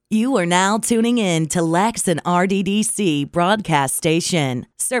You are now tuning in to Lex and RDDC broadcast station,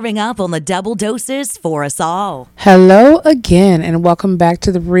 serving up on the double doses for us all. Hello again, and welcome back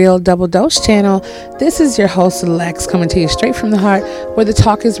to the Real Double Dose channel. This is your host, Lex, coming to you straight from the heart, where the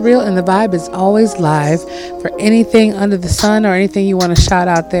talk is real and the vibe is always live. For anything under the sun or anything you want to shout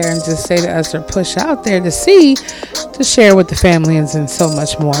out there and just say to us or push out there to share with the family and so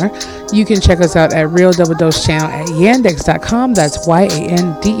much more, you can check us out at Real Double Dose channel at yandex.com. That's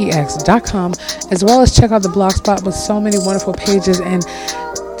YANDEX.com, as well as check out the Blogspot with so many wonderful pages and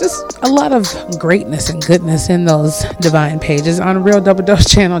just a lot of greatness and goodness in those divine pages on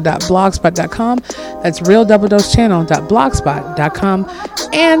realdoubledosechannel.blogspot.com. That's realdoubledosechannel.blogspot.com,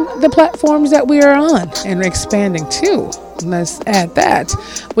 and the platforms that we are on and expanding to. Let's add that,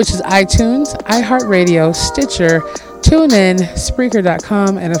 which is iTunes, iHeartRadio, Stitcher, TuneIn,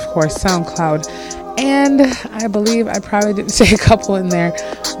 Spreaker.com, and of course SoundCloud. And I believe I probably didn't say a couple in there,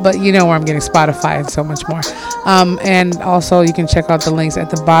 but you know where I'm getting Spotify and so much more. And also you can check out the links at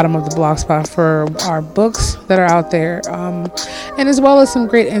the bottom of the blog spot for our books that are out there. And as well as some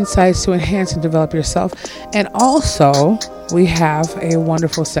great insights to enhance and develop yourself. And also we have a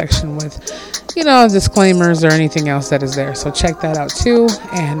wonderful section with, disclaimers or anything else that is there. So check that out too.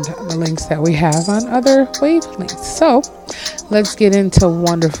 And the links that we have on other wavelengths. So let's get into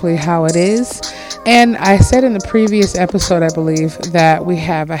wonderfully how it is. And I said in the previous episode, I believe, that we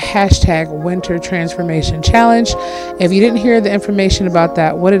have a hashtag Winter Transformation Challenge. If you didn't hear the information about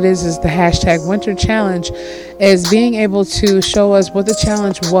that, what it is the hashtag Winter Challenge is being able to show us what the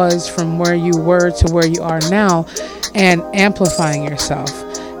challenge was from where you were to where you are now and amplifying yourself,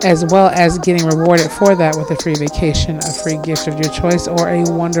 as well as getting rewarded for that with a free vacation, a free gift of your choice, or a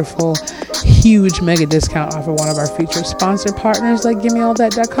wonderful, huge mega discount off of one of our featured sponsor partners like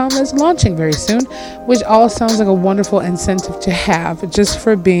GimmeAllThat.com that's launching very soon, which all sounds like a wonderful incentive to have just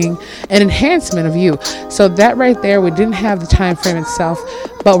for being an enhancement of you. So that right there, we didn't have the time frame itself,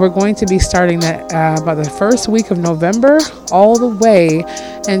 but we're going to be starting that about the first week of November all the way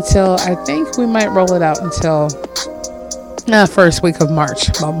until, I think we might roll it out until first week of March,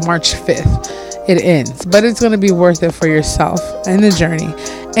 about March 5th it ends, but it's going to be worth it for yourself and the journey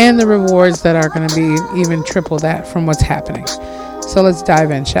and the rewards that are going to be even triple that from what's happening. So let's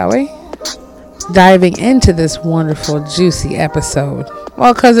dive in, shall we? Diving into this wonderful juicy episode,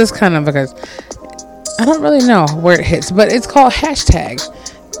 well, because it's kind of like I don't really know where it hits, but it's called hashtag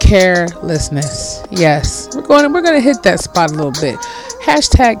carelessness. Yes, we're going to hit that spot a little bit.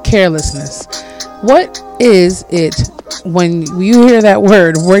 Hashtag carelessness. What is it? When you hear that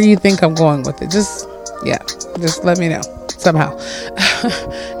word, where do you think I'm going with it? Just let me know somehow.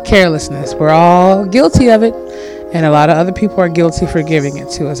 Carelessness. We're all guilty of it, and a lot of other people are guilty for giving it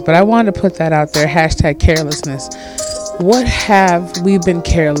to us. But I wanted to put that out there. Hashtag carelessness. What have we been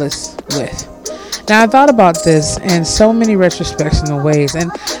careless with? Now, I thought about this in so many retrospectional ways,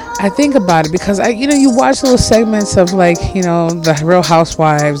 and I think about it because you watch little segments of the Real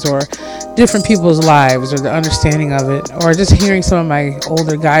Housewives or different people's lives or the understanding of it, or just hearing some of my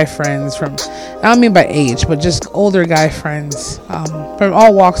older guy friends I don't mean by age, but just older guy friends from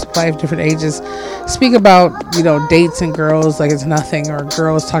all walks of life, different ages, speak about, dates and girls like it's nothing, or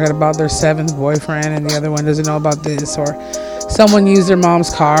girls talking about their seventh boyfriend and the other one doesn't know about this, or someone used their mom's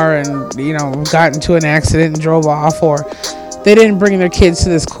car and, got into an accident and drove off, or they didn't bring their kids to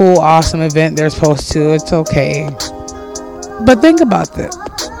this cool, awesome event they're supposed to. It's okay. But think about that.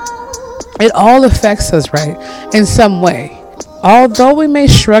 It all affects us, right? In some way. Although we may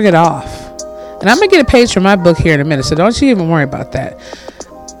shrug it off. And I'm going to get a page from my book here in a minute, so don't you even worry about that.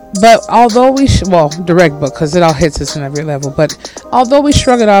 But although direct book, because it all hits us in every level. But although we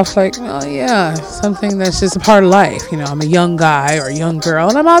shrug it off like, oh yeah, something that's just a part of life. I'm a young guy or a young girl,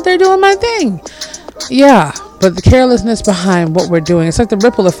 and I'm out there doing my thing. Yeah, but the carelessness behind what we're doing, it's like the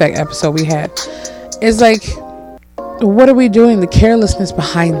ripple effect episode we had. It's like, what are we doing? The carelessness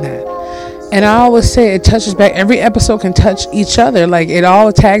behind that. And I always say it touches back. Every episode can touch each other. Like, it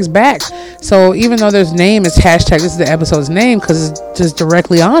all tags back. So even though there's name, it's hashtag, this is the episode's name because it's just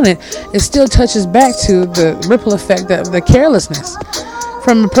directly on it, it still touches back to the ripple effect of the carelessness.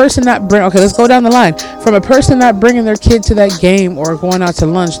 From a person let's go down the line. From a person not bringing their kid to that game or going out to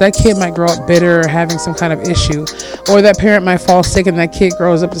lunch, that kid might grow up bitter or having some kind of issue. Or that parent might fall sick and that kid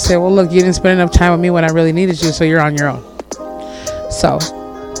grows up to say, well, look, you didn't spend enough time with me when I really needed you, so you're on your own. So,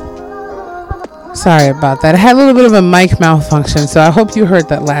 sorry about that. I had a little bit of a mic malfunction, so I hope you heard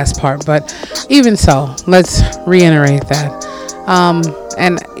that last part. But even so, let's reiterate that.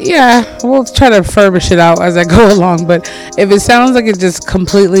 And yeah, we'll try to furbish it out as I go along. But if it sounds like it just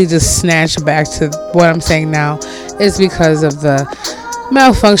completely just snatched back to what I'm saying now, it's because of the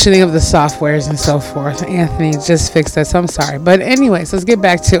malfunctioning of the softwares and so forth. Anthony just fixed that, so I'm sorry. But anyways, let's get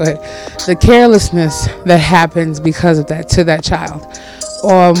back to it. The carelessness that happens because of that to that child.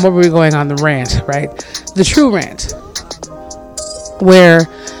 What were we going on? The rant, right? The true rant, where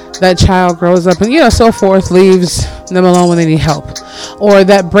that child grows up and, so forth, leaves them alone when they need help. Or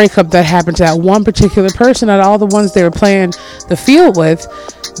that breakup that happened to that one particular person, out of all the ones they were playing the field with,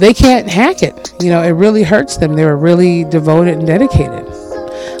 they can't hack it. It really hurts them. They were really devoted and dedicated.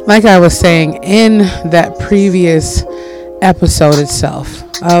 Like I was saying in that previous episode itself,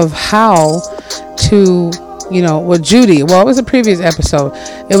 of how to, with Judy. Well, it was a previous episode.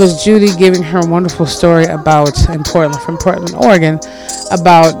 It was Judy giving her wonderful story from Portland, Oregon,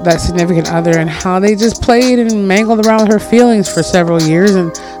 about that significant other and how they just played and mangled around with her feelings for several years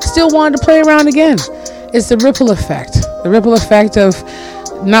and still wanted to play around again. It's the ripple effect. The ripple effect of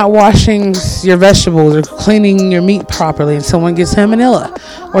not washing your vegetables or cleaning your meat properly and someone gets salmonella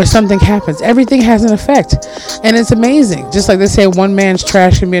or something happens. Everything has an effect, and it's amazing. Just like they say, one man's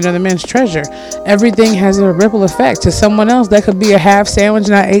trash can be another man's treasure. Everything has a ripple effect. To someone else, that could be a half sandwich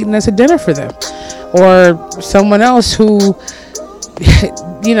not eaten as a dinner for them, or someone else who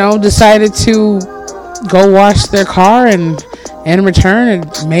decided to go wash their car and in return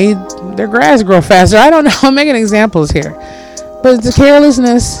it made their grass grow faster. I don't know, I'm making examples here. But it's the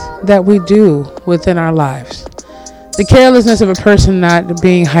carelessness that we do within our lives. The carelessness of a person not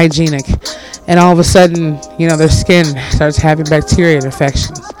being hygienic and all of a sudden, their skin starts having bacteria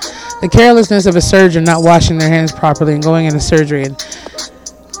infections. The carelessness of a surgeon not washing their hands properly and going into surgery and,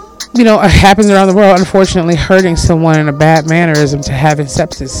 it happens around the world, unfortunately hurting someone in a bad mannerism to having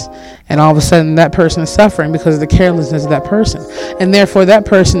sepsis. And all of a sudden that person is suffering because of the carelessness of that person. And therefore that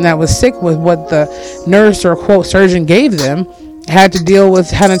person that was sick with what the nurse or quote surgeon gave them had to deal with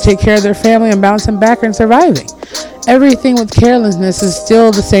how to take care of their family and bouncing back and surviving. Everything with carelessness is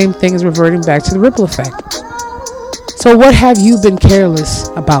still the same thing as reverting back to the ripple effect. So what have you been careless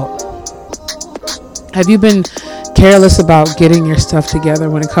about? Have you been careless about getting your stuff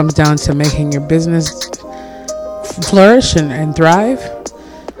together when it comes down to making your business flourish and thrive?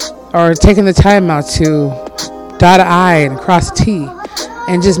 Or taking the time out to dot an I and cross a T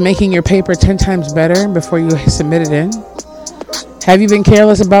and just making your paper 10 times better before you submit it in? Have you been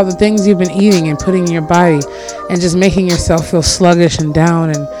careless about the things you've been eating and putting in your body and just making yourself feel sluggish and down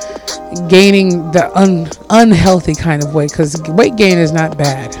and gaining the unhealthy kind of weight? Because weight gain is not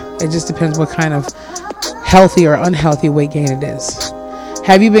bad. It just depends what kind of healthy or unhealthy weight gain it is.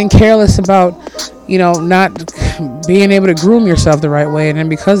 Have you been careless about, not being able to groom yourself the right way, and then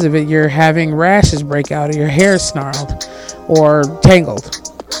because of it, you're having rashes break out or your hair is snarled or tangled?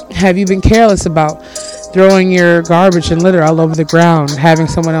 Have you been careless about throwing your garbage and litter all over the ground, having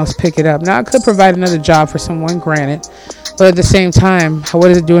someone else pick it up? Now, it could provide another job for someone, granted, but at the same time, what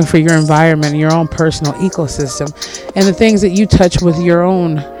is it doing for your environment and your own personal ecosystem and the things that you touch with your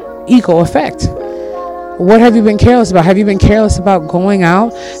own eco effect? What have you been careless about? Have you been careless about going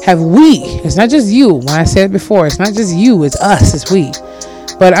out? It's not just you. When I said it before, it's not just you, it's us, it's we.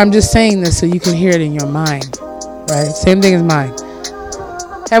 But I'm just saying this so you can hear it in your mind, right? Same thing as mine.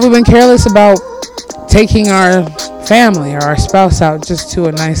 Have we been careless about taking our family or our spouse out just to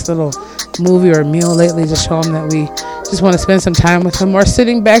a nice little movie or meal lately to show them that we just want to spend some time with them, or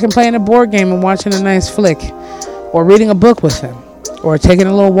sitting back and playing a board game and watching a nice flick, or reading a book with them, or taking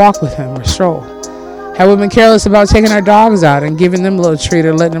a little walk with them or stroll? Have we been careless about taking our dogs out and giving them a little treat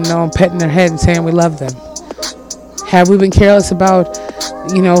or letting them know and petting their head and saying we love them? Have we been careless about,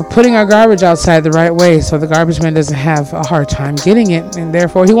 putting our garbage outside the right way so the garbage man doesn't have a hard time getting it and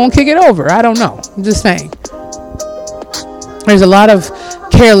therefore he won't kick it over? I don't know. I'm just saying. There's a lot of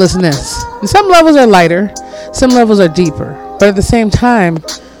carelessness. And some levels are lighter. Some levels are deeper. But at the same time,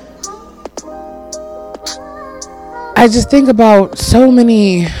 I just think about so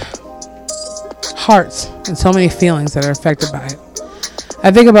many hearts and so many feelings that are affected by it. I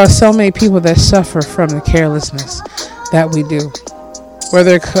think about so many people that suffer from the carelessness that we do.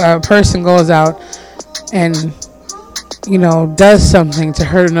 Whether a person goes out and, does something to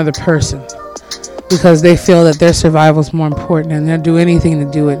hurt another person because they feel that their survival is more important and they'll do anything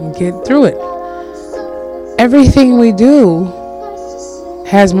to do it and get through it. Everything we do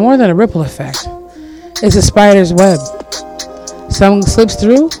has more than a ripple effect. It's a spider's web. Some slips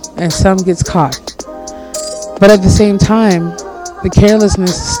through and some gets caught. But at the same time, the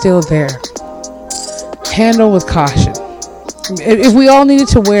carelessness is still there. Handle with caution. If we all needed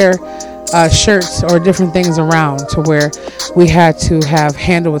to wear shirts or different things around to where we had to have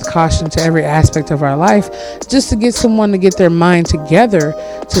handle with caution to every aspect of our life, just to get someone to get their mind together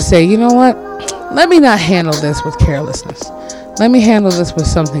to say, you know what, let me not handle this with carelessness. let me handle this with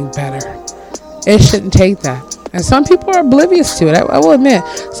something better. It shouldn't take that. And some people are oblivious to it. I will admit,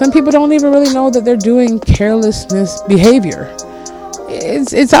 some people don't even really know that they're doing carelessness behavior.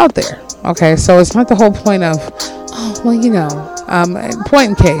 It's out there. Okay, so it's not the whole point of, oh, well, point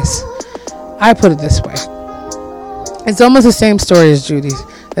in case. I put it this way. It's almost the same story as Judy's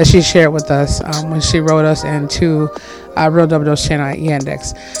that she shared with us when she wrote us into Real Double Dose channel at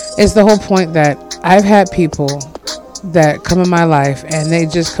Yandex. It's the whole point that I've had people that come in my life and they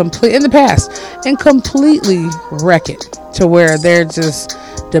just in the past and completely wreck it to where they're just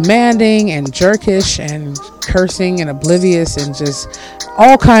demanding and jerkish and cursing and oblivious and just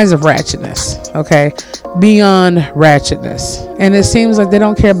all kinds of ratchetness, okay, beyond ratchetness. And it seems like they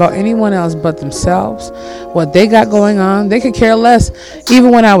don't care about anyone else but themselves, what they got going on. They could care less. Even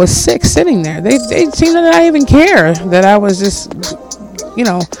when I was sick sitting there, they seemed to not even care that I was just,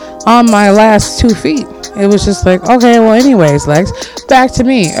 on my last 2 feet. It was just like, okay, well, anyways, Lex, back to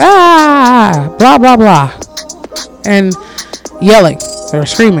me. Blah, blah, blah. And yelling or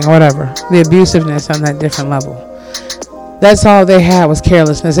screaming or whatever. The abusiveness on that different level. That's all they had was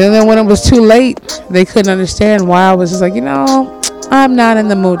carelessness. And then when it was too late, they couldn't understand why I was just like, I'm not in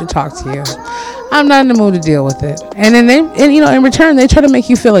the mood to talk to you. I'm not in the mood to deal with it. And then in return, they try to make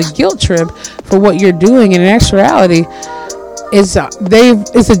you feel a guilt trip for what you're doing. And in actuality, it's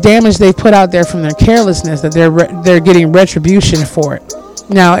a damage they've put out there from their carelessness that they're getting retribution for it.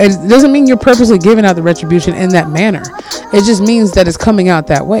 Now, it doesn't mean you're purposely giving out the retribution in that manner. It just means that it's coming out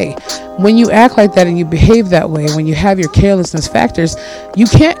that way. When you act like that and you behave that way, when you have your carelessness factors, you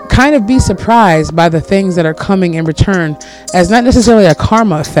can't kind of be surprised by the things that are coming in return as not necessarily a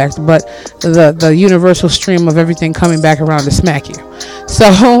karma effect, but the universal stream of everything coming back around to smack you.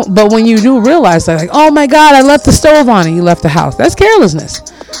 So, but when you do realize that, like, oh my God, I left the stove on and you left the house, that's carelessness.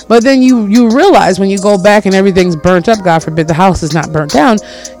 But then you realize when you go back and everything's burnt up, God forbid the house is not burnt down,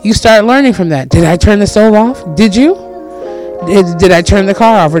 you start learning from that. Did I turn the stove off? Did you? Did I turn the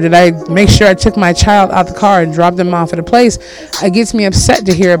car off? Or did I make sure I took my child out the car and dropped them off at a place? It gets me upset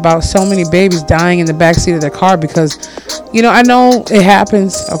to hear about so many babies dying in the backseat of their car because, I know it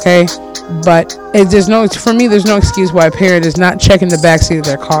happens, okay? But there's no excuse why a parent is not checking the backseat of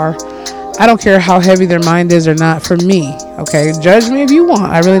their car. I don't care how heavy their mind is or not for me, okay? Judge me if you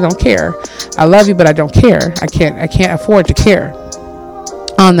want. I really don't care. I love you, but I don't care. I can't afford to care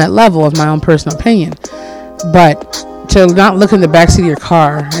on that level of my own personal opinion. But to not look in the backseat of your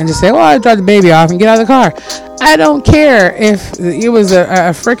car and just say, well, I dropped the baby off and get out of the car. I don't care if it was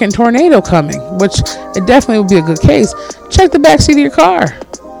a freaking tornado coming, which it definitely would be a good case. Check the backseat of your car.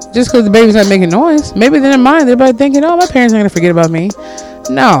 Just because the baby's not making noise. Maybe in their mind, they're probably thinking, oh, my parents aren't going to forget about me.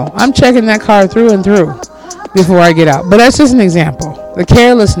 No, I'm checking that car through and through before I get out. But that's just an example. The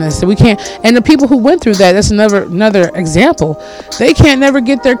carelessness that we can't, and the people who went through that, that's another example. They can't never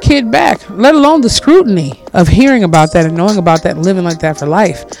get their kid back, let alone the scrutiny of hearing about that and knowing about that and living like that for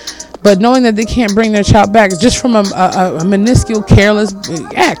life. But knowing that they can't bring their child back just from a minuscule careless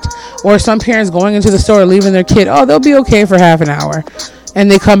act, or some parents going into the store leaving their kid, oh, they'll be okay for half an hour,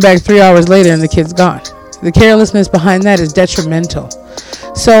 and they come back 3 hours later and the kid's gone. The carelessness behind that is detrimental.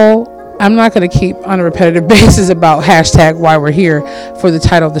 So I'm not going to keep on a repetitive basis about hashtag why we're here for the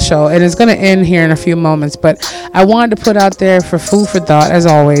title of the show. And it's going to end here in a few moments. But I wanted to put out there for food for thought, as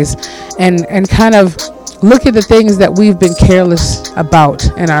always, and kind of look at the things that we've been careless about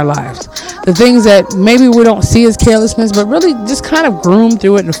in our lives. The things that maybe we don't see as carelessness, but really just kind of groom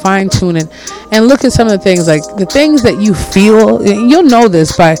through it and fine tune it. And look at some of the things, like the things that you feel. You'll know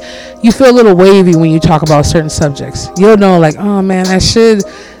this by, you feel a little wavy when you talk about certain subjects. You'll know, like, oh man, I should,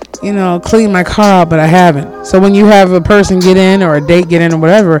 clean my car out, but I haven't. So when you have a person get in or a date get in or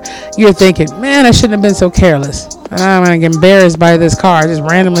whatever, you're thinking, man, I shouldn't have been so careless. I'm going to get embarrassed by this car. I just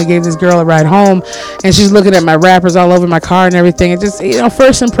randomly gave this girl a ride home and she's looking at my wrappers all over my car and everything. It just,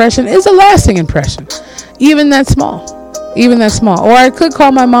 first impression is a lasting impression. Even that small. Or I could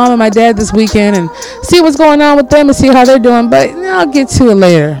call my mom and my dad this weekend and see what's going on with them and see how they're doing, but I'll get to it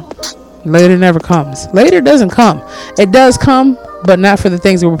later. Later never comes. Later doesn't come. It does come, but not for the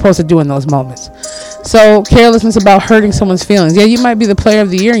things that we're supposed to do in those moments. So carelessness about hurting someone's feelings. Yeah, you might be the player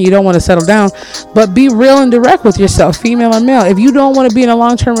of the year and you don't want to settle down, but be real and direct with yourself, female or male. If you don't want to be in a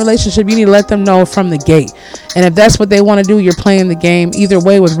long-term relationship, you need to let them know from the gate. And if that's what they want to do, you're playing the game either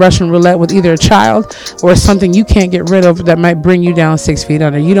way with Russian roulette with either a child or something you can't get rid of that might bring you down 6 feet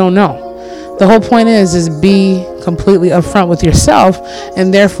under. You don't know. The whole point is be completely upfront with yourself,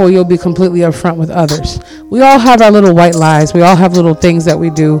 and therefore you'll be completely upfront with others. We all have our little white lies. We all have little things that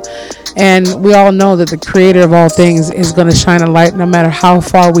we do, and we all know that the creator of all things is going to shine a light no matter how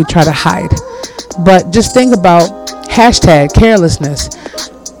far we try to hide. But just think about Hashtag carelessness.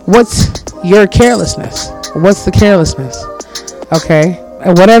 What's your carelessness? What's the carelessness? Okay,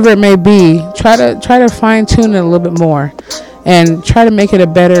 and whatever it may be, try to fine tune it a little bit more, and try to make it a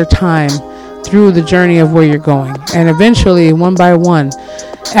better time through the journey of where you're going. And eventually, one by one,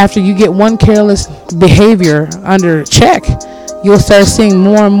 after you get one careless behavior under check, you'll start seeing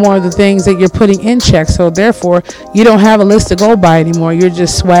more and more of the things that you're putting in check. So therefore, you don't have a list to go by anymore. You're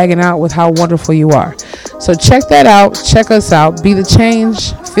just swagging out with how wonderful you are. So check that out. Check us out. Be the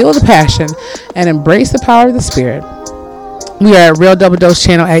change, feel the passion, and embrace the power of the Spirit. We are at Real Double Dose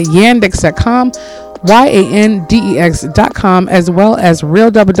channel at yandex.com, yandex.com, as well as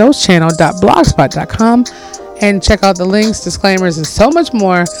realdoubledosechannel.blogspot.com. And check out the links, disclaimers, and so much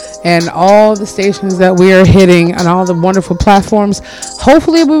more, and all the stations that we are hitting on all the wonderful platforms.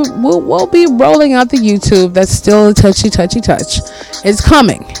 Hopefully we'll be rolling out the YouTube. That's still a touch. It's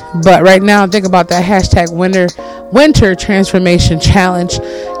coming. But right now, think about that hashtag winter transformation challenge.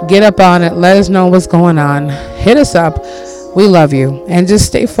 Get up on it. Let us know what's going on. Hit us up. We love you. And just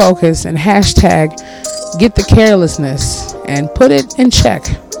stay focused and hashtag get the carelessness and put it in check,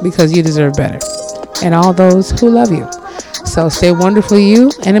 because you deserve better. And all those who love you. So stay wonderfully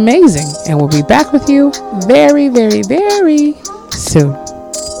you and amazing. And we'll be back with you very, very, very soon.